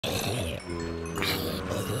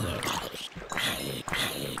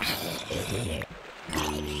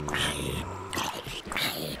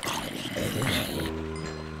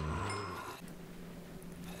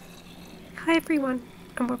Hi everyone,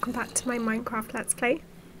 and welcome back to my Minecraft Let's Play.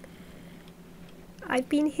 I've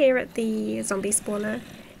been here at the zombie spawner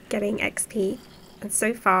getting XP, and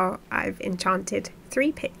so far I've enchanted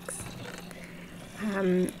 3 picks.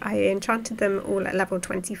 I enchanted them all at level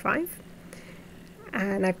 25,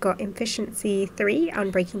 and I've got Efficiency 3,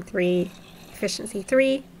 Unbreaking 3, Efficiency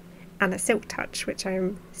 3, and a Silk Touch, which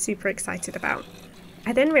I'm super excited about.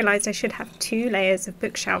 I then realised I should have 2 layers of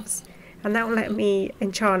bookshelves, and that will let me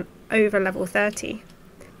enchant over level 30.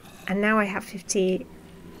 And now I have 50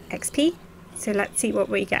 XP, so let's see what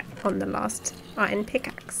we get on the last iron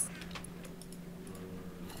pickaxe.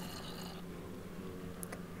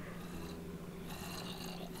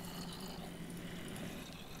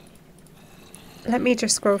 Let me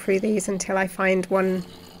just scroll through these until I find one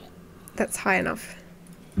that's high enough.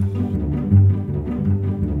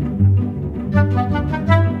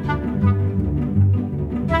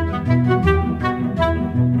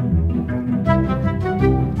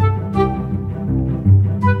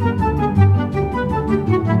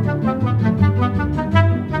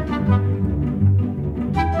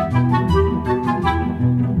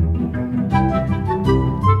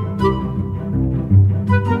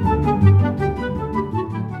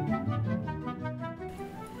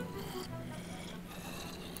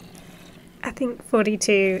 I think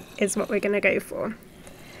 42 is what we're going to go for.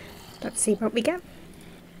 Let's see what we get.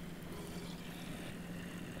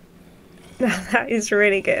 Now that is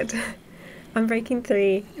really good. Unbreaking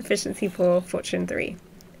 3, Efficiency 4, Fortune 3.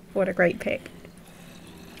 What a great pick.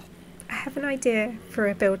 I have an idea for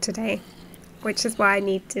a build today, which is why I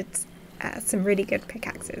needed some really good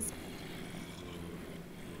pickaxes.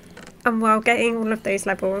 And while getting all of those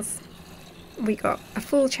levels, we got a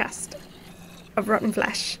full chest of rotten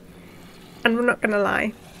flesh. And I'm not going to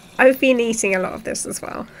lie, I've been eating a lot of this as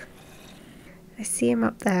well. I see him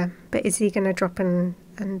up there, but is he going to drop and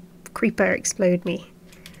creeper explode me?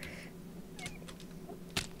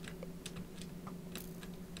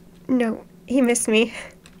 No, he missed me.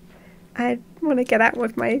 I want to get out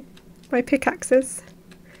with my pickaxes.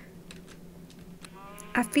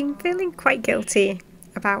 I've been feeling quite guilty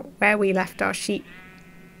about where we left our sheep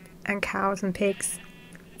and cows and pigs.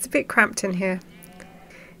 It's a bit cramped in here.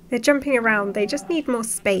 They're jumping around, they just need more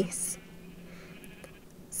space.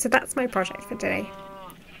 So that's my project for today.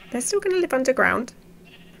 They're still going to live underground,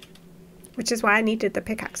 which is why I needed the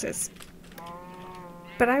pickaxes.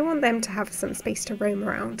 But I want them to have some space to roam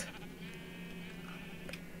around.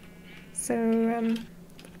 So I'm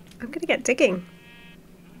going to get digging.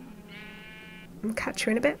 I'll catch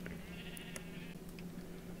you in a bit.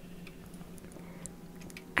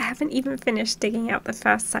 I haven't even finished digging out the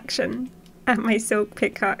first section, and my silk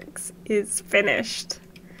pickaxe is finished.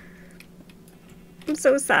 I'm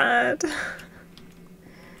so sad.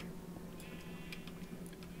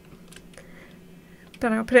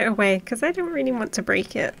 But I'll put it away because I don't really want to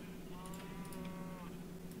break it.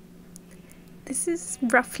 This is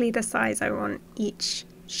roughly the size I want each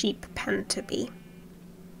sheep pen to be.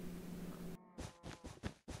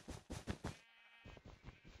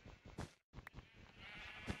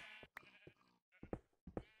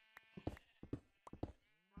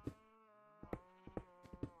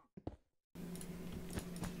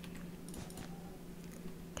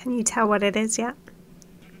 Can you tell what it is yet?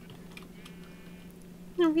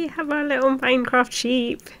 We have our little Minecraft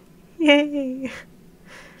sheep. Yay!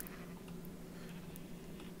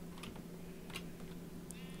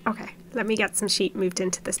 Okay, let me get some sheep moved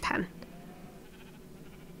into this pen.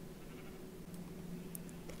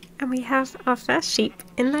 And we have our first sheep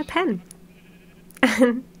in their pen.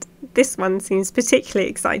 And this one seems particularly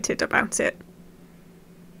excited about it.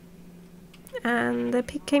 And the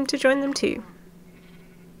pig came to join them too.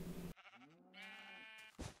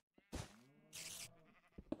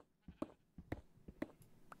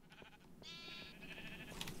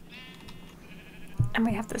 And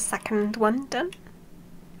we have the second one done.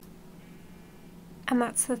 And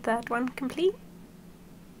that's the third one complete.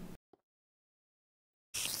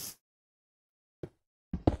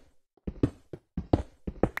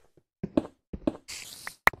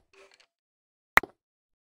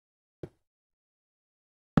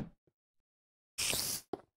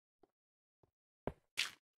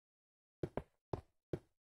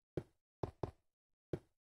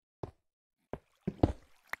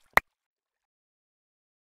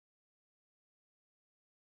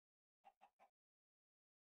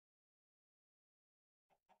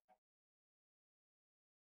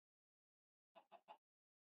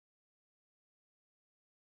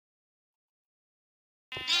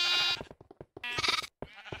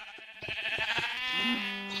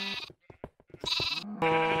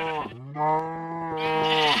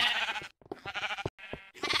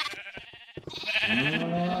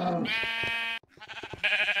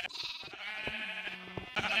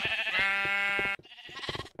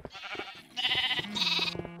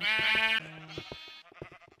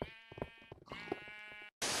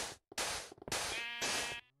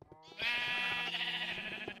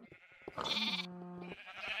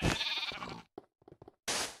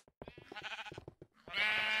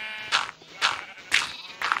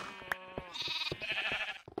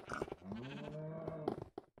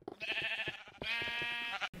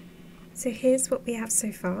 So here's what we have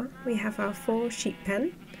so far. We have our 4 sheep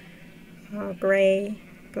pen, our grey,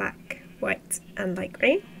 black, white and light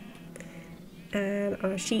grey, and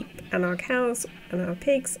our sheep and our cows and our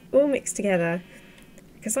pigs all mixed together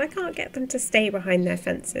because I can't get them to stay behind their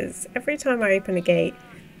fences. Every time I open a gate,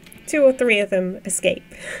 2 or 3 of them escape.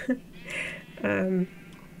 And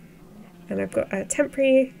I've got a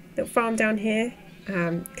temporary little farm down here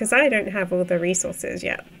because I don't have all the resources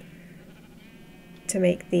yet to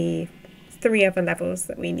make the 3 other levels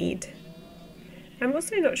that we need. I'm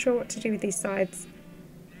also not sure what to do with these sides.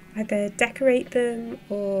 Either decorate them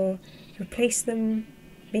or replace them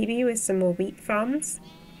maybe with some more wheat farms.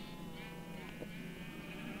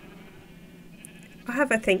 I'll have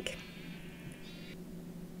a think.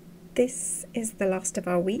 This is the last of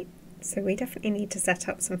our wheat, so we definitely need to set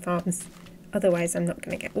up some farms, otherwise I'm not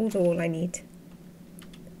going to get all the wool I need.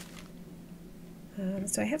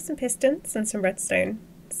 So I have some pistons and some redstone,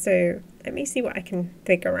 so let me see what I can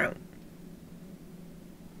figure out.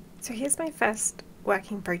 So here's my first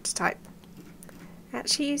working prototype. I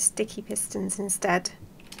actually use sticky pistons instead,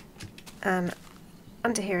 and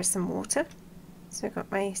under here is some water. So I've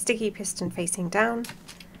got my sticky piston facing down,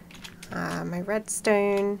 my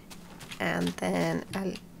redstone, and then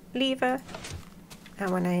a lever,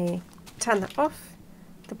 and when I turn that off,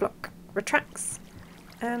 the block retracts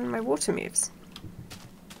and my water moves.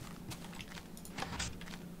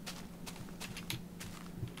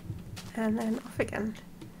 And then off again.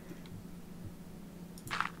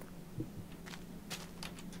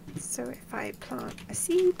 So if I plant a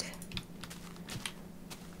seed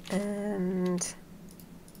and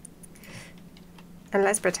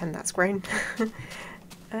let's pretend that's grown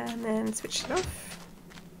and then switch it off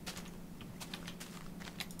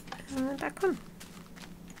and then back on.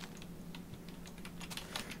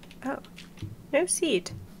 Oh, no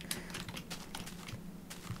seed.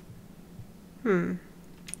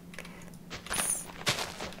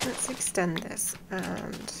 Let's extend this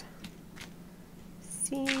and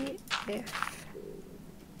see if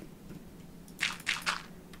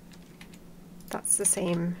that's the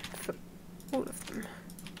same for all of them.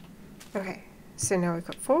 Okay, so now we've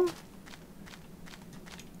got 4.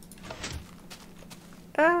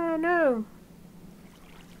 Oh no!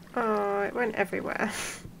 Oh, it went everywhere.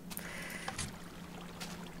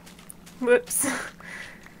 Whoops.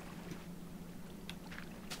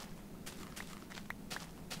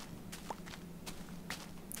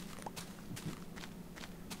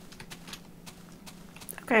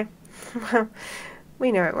 Okay, well, we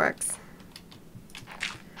know it works.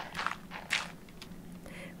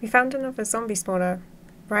 We found another zombie spawner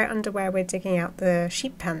right under where we're digging out the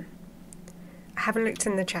sheep pen. I haven't looked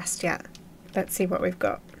in the chest yet. Let's see what we've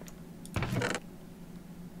got.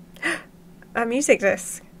 A music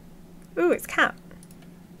disc. Ooh, it's cat.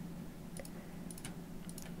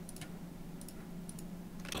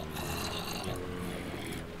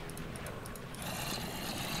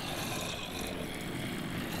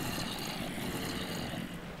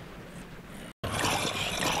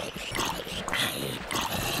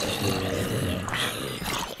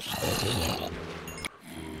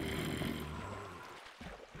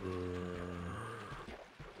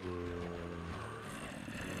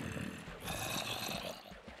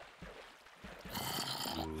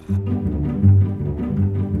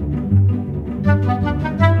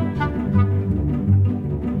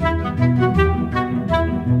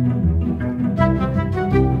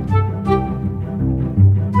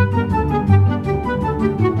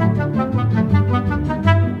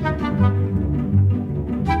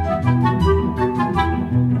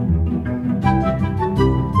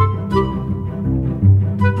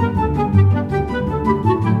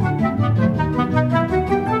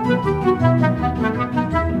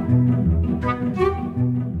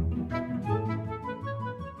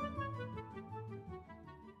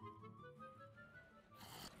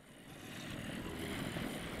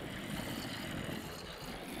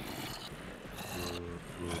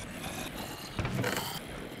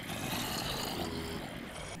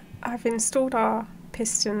 I've installed our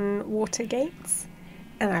piston water gates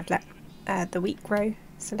and I've let the wheat grow,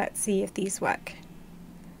 so let's see if these work.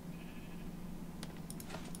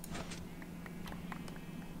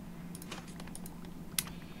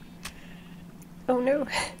 Oh no.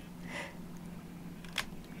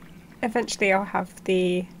 Eventually I'll have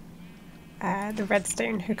the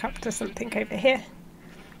redstone hook up to something over here.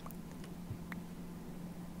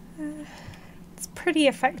 It's pretty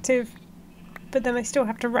effective, but then I still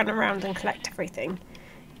have to run around and collect everything,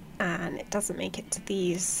 and it doesn't make it to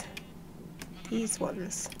these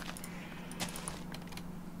ones.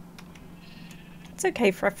 It's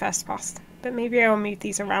okay for a first pass, but maybe I'll move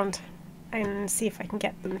these around and see if I can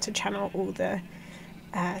get them to channel all the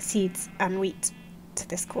seeds and wheat to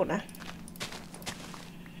this corner.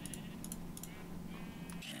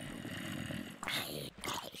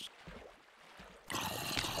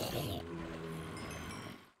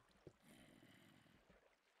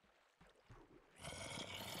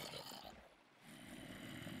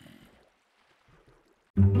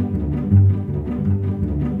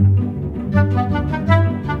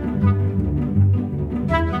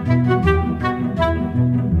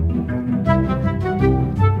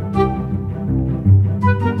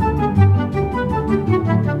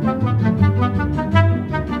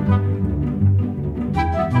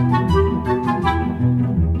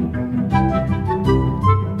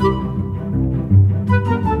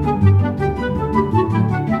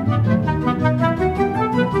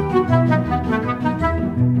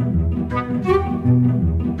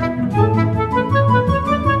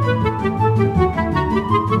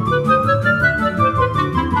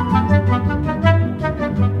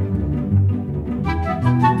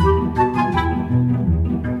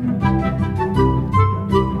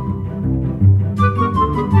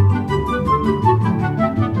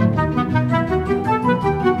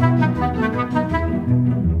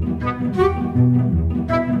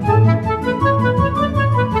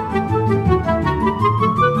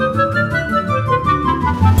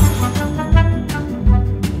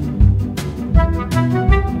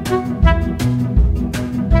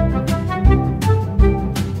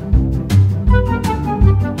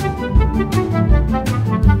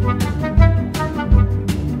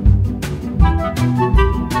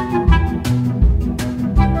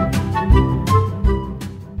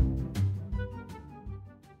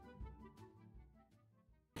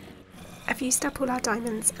 I've used up all our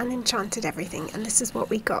diamonds and enchanted everything, and this is what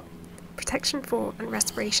we got. Protection 4 and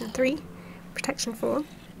Respiration 3, Protection 4,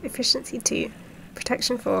 Efficiency 2,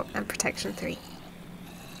 Protection 4 and Protection 3.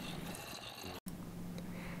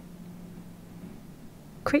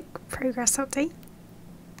 Quick progress update.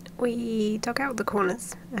 We dug out the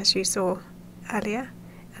corners, as you saw earlier,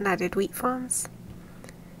 and added wheat farms.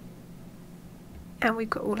 And we've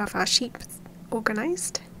got all of our sheep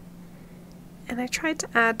organised. And I tried to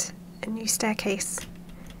add a new staircase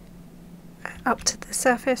up to the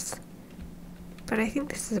surface, but I think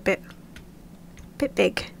this is a bit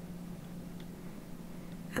big.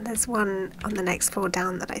 And there's one on the next floor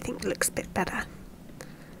down that I think looks a bit better.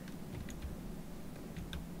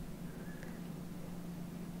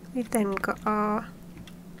 We've then got our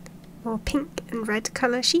more pink and red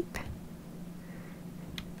colour sheep.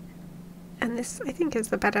 And this, I think, is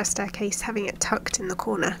the better staircase, having it tucked in the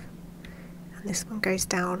corner. And this one goes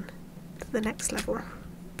down to the next level.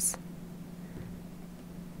 Oops.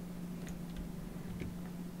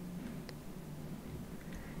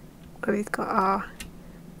 Where we've got our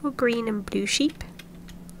green and blue sheep.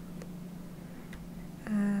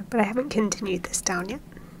 But I haven't continued this down yet.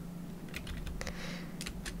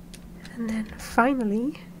 And then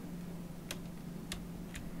finally,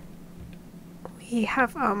 we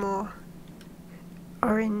have our more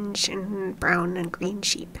orange and brown and green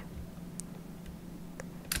sheep.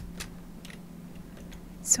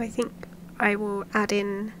 So I think I will add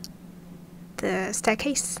in the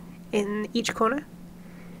staircase in each corner.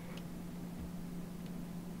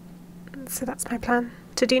 So that's my plan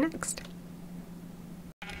to do next.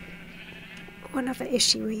 One other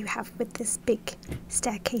issue we have with this big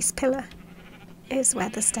staircase pillar is where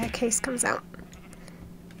the staircase comes out.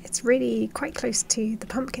 It's really quite close to the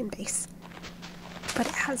pumpkin base, but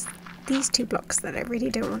it has these two blocks that I really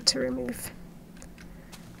don't want to remove.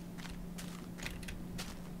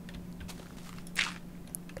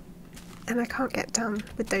 And I can't get down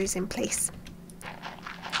with those in place.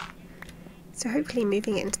 So hopefully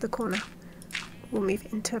moving it into the corner will move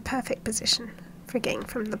it into a perfect position for getting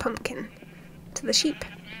from the pumpkin to the sheep.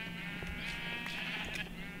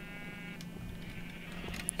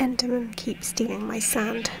 Enderman keeps stealing my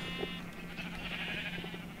sand.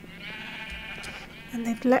 And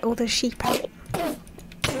they've let all the sheep out.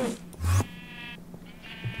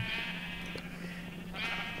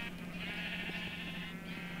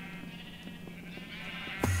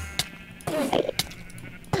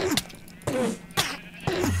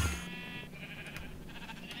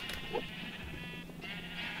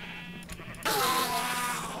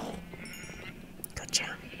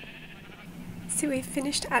 I've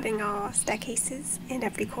finished adding our staircases in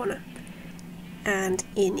every corner, and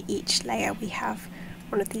in each layer we have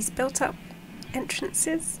one of these built up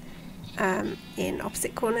entrances in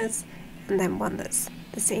opposite corners, and then one that's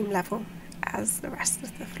the same level as the rest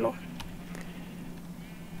of the floor.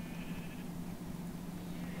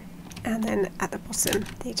 And then at the bottom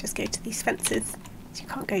they just go to these fences, so you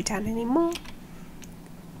can't go down anymore.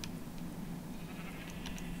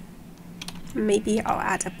 Maybe I'll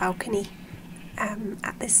add a balcony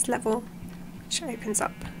at this level, which opens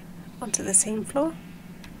up onto the same floor.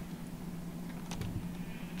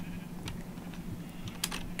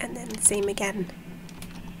 And then the same again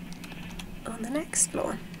on the next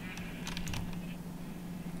floor.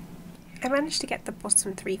 I managed to get the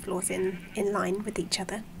bottom 3 floors in line with each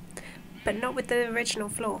other, but not with the original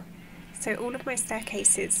floor. So all of my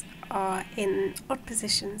staircases are in odd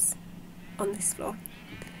positions on this floor.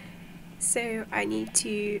 So I need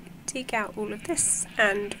to dig out all of this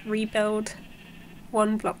and rebuild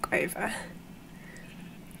 1 block over.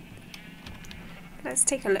 Let's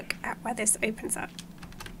take a look at where this opens up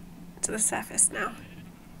to the surface now.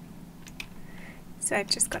 So I've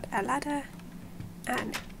just got a ladder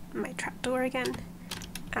and my trapdoor again,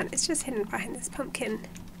 and it's just hidden behind this pumpkin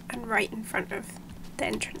and right in front of the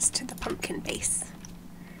entrance to the pumpkin base.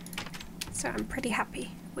 So I'm pretty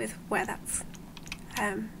happy with where that's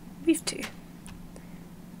moved to.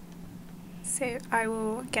 So I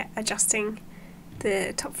will get adjusting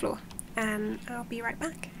the top floor and I'll be right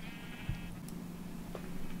back.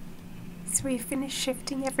 So we've finished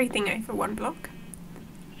shifting everything over 1 block,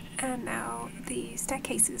 and now the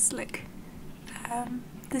staircases look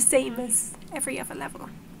the same as every other level.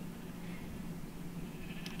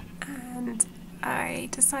 And I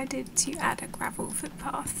decided to add a gravel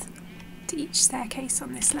footpath to each staircase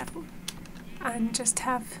on this level and just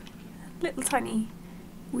have little tiny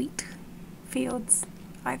wheat fields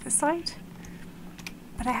either side,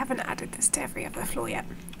 but I haven't added this to every other floor yet.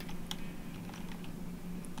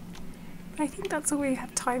 But I think that's all we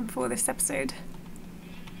have time for this episode.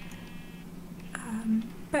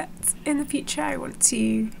 But in the future I want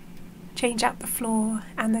to change out the floor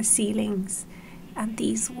and the ceilings and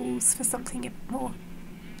these walls for something a bit more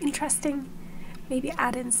interesting, maybe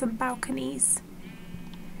add in some balconies.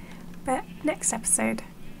 But next episode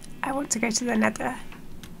I want to go to the Nether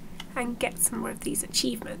and get some more of these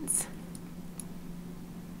achievements.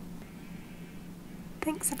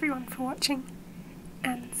 Thanks everyone for watching,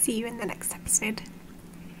 and see you in the next episode.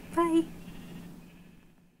 Bye!